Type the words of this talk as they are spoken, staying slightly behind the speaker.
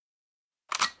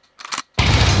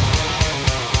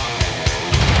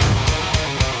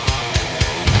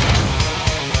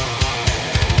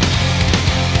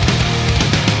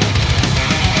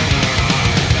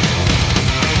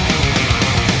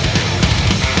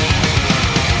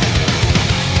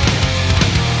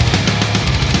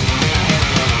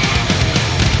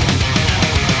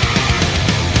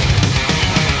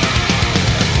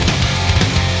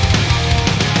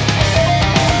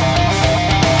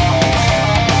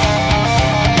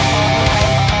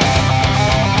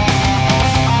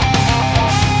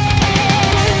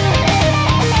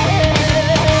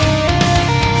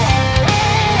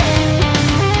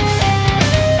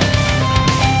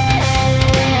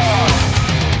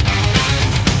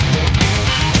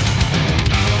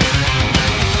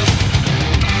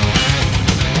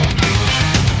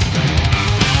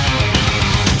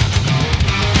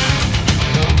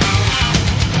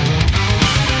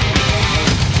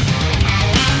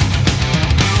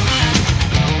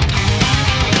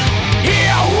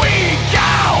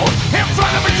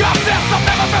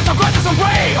the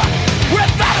brave.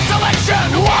 Without a selection,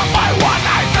 one by one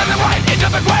I send them right into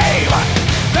the grave.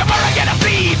 The more I get to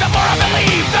see, the more I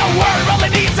believe the world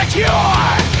really needs a cure.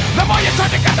 The more you try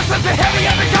to cut the sense, the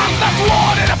heavier becomes the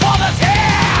sword in a father's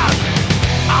hand.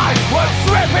 I would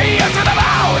strip me into the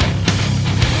mound.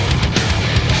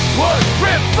 Would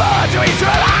prefer to eat you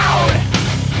aloud.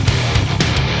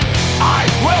 I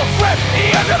will strip me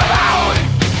into the mound.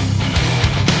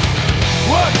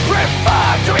 Would prefer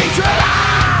to eat you aloud.